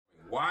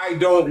why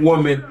don't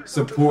women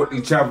support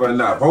each other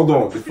enough? Hold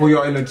on, before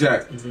y'all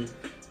interject.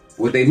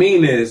 What they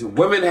mean is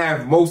women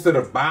have most of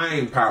the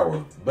buying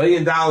power, $1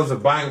 billion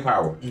of buying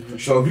power.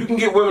 So if you can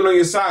get women on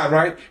your side,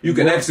 right, you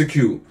can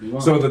execute.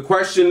 So the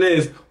question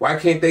is, why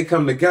can't they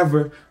come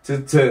together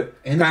to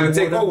kind of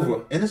take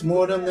over? And it's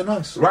more of them than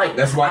us. Right,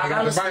 that's why they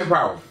got the buying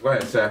power. Go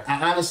ahead, Seth.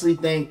 I honestly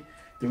think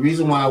the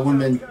reason why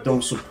women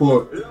don't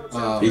support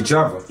Each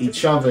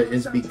other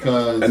is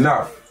because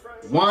enough.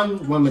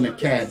 Women are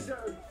catty.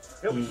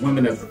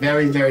 Women are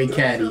very, very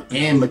catty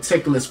and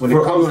meticulous when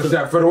it comes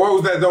to... For the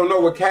ones that don't know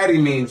what catty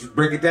means,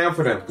 break it down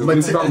for them.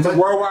 Because we talking to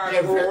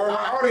worldwide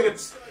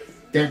audience.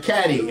 They're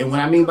catty, and what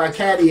I mean by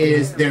catty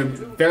is they're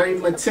very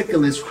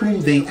meticulous who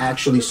they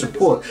actually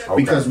support.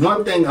 Because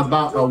one thing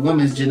about a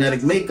woman's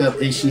genetic makeup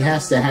is she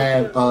has to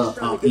have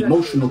an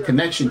emotional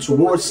connection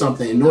towards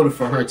something in order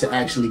for her to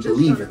actually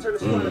believe it.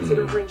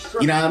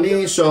 You know what I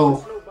mean?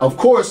 So, of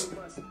course,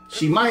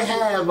 she might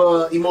have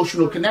an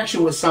emotional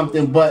connection with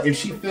something, but if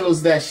she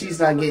feels that she's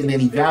not getting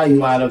any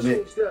value out of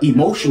it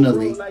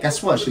emotionally,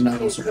 guess what? She's not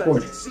going to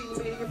support it.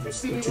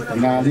 You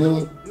know what I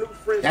mean?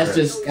 That's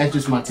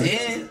just my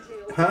take.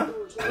 Huh?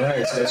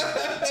 Right.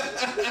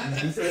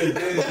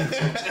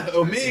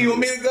 Oh, me? You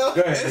want me to go?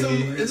 Go ahead.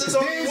 Is this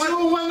only one? You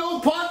don't want no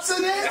parts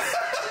in this?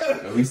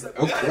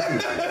 Okay.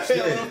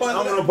 I don't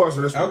want no parts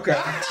of this. Okay.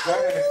 Go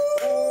ahead.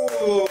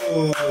 Ooh,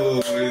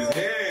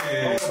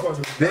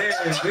 damn.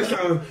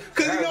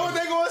 Because you know what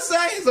they're going to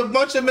say? It's a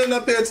bunch of men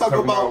up here talking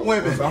about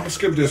women. I'm going to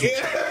skip this one.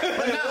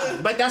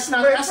 But that's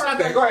not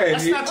Go ahead.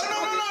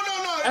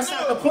 That's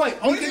not the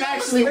point. We can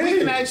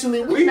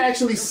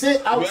actually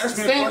sit out. You ask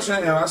me a question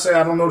and I say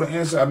I don't know the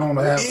answer. I don't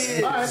have.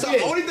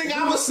 Only thing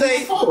I would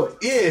say.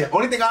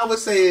 Only thing I would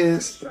say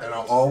is, and I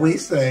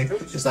always say,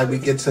 just like we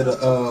get to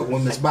the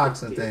women's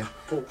boxing thing.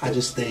 I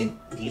just think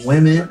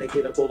women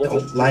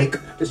don't like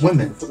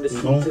women. We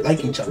don't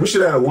like each other. We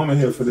should have a woman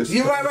here for this.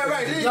 You're right.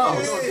 No,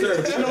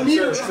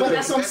 but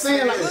that's what I'm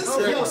saying. Like,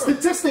 yo,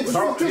 statistics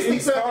are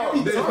everything.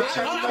 All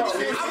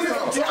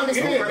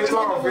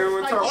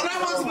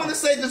I was gonna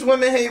say, just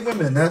women hate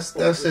women. That's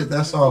it.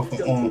 That's all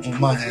on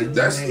my end.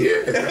 That's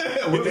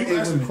Well, you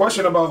asked a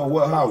question about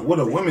what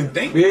do women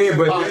think? Yeah,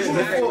 but we on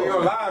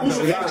live.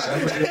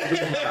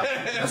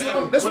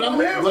 That's what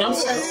I'm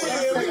saying.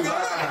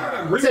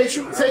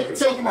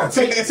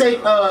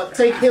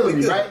 Take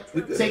Hillary, right?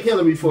 Take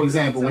Hillary, for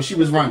example, when she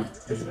was running.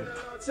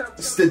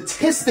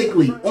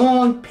 Statistically,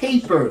 on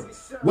paper,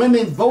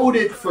 women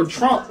voted for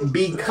Trump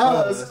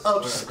because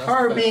of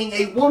her being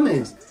a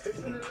woman.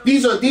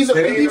 These are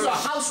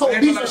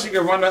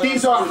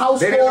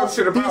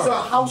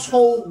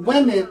household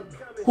women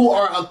who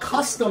are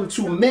accustomed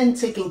to men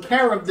taking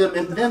care of them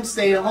and them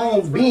staying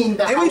home being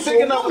the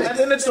household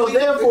woman. So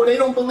therefore, they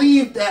don't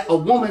believe that a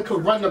woman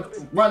could run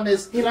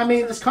this. You know what I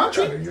mean? This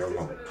country.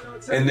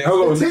 And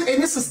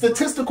this is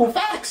statistical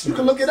facts. You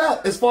can look it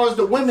up as far as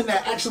the women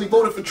that actually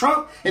voted for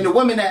Trump and the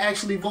women that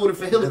actually voted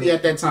for Hillary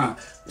at that time.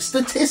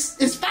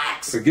 It's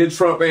facts. Forget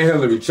Trump and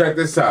Hillary. Check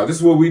this out. This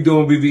is what we do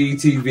on BBE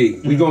TV.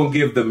 We gonna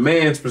give the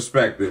man's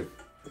perspective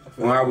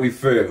on how we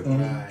feel.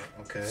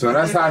 Okay. So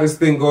that's how this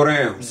thing go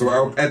down.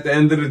 So at the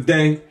end of the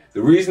day,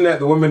 the reason that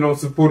the women don't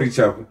support each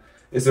other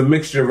is a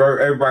mixture of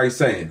everybody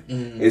saying.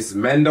 It's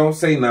men don't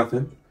say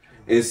nothing.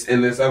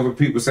 And there's other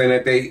people saying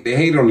that they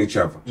hate on each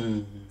other.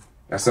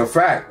 That's a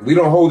fact. We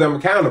don't hold them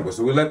accountable,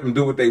 so we let them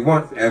do what they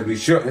want, as we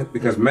shouldn't,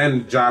 because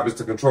men's job is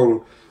to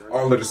control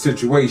all of the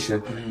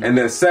situation. And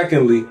then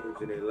secondly,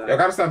 y'all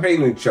gotta stop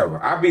hating each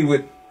other. I be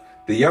with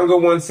the younger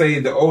ones say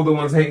the older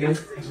ones hating.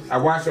 I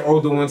watch the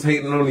older ones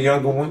hating on the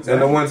younger ones, and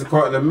the ones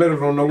caught in the middle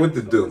don't know what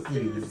to do.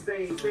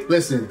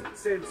 Listen,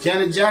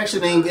 Janet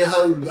Jackson ain't get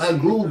her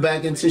groove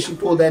back until she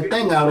pulled that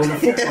thing out on the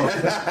football.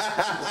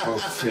 Oh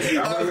shit.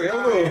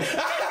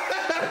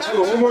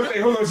 Hold on, one more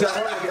thing. Hold on, Jack.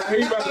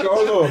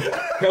 Hold on.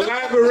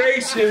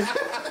 Collaboration.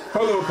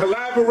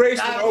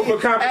 Collaboration over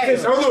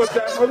competition.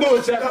 Hold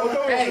on, Jack.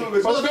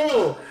 Hold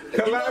on.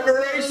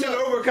 Collaboration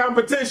over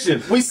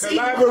competition.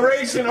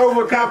 Collaboration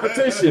over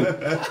competition.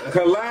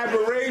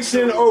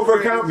 Collaboration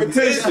over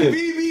competition.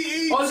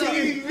 BBE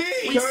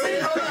TV.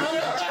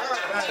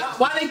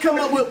 Why they come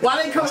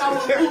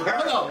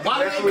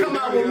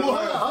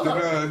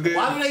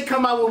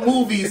out with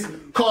movies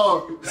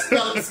called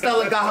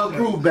Stella Got Her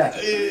Groove Back?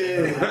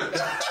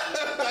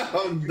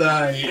 I'm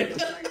dying.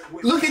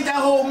 Look at that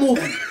whole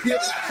movie.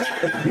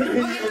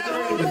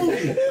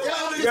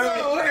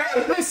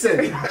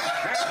 Listen,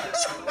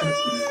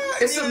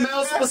 it's a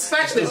male's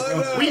perspective.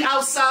 We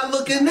outside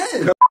looking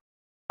in.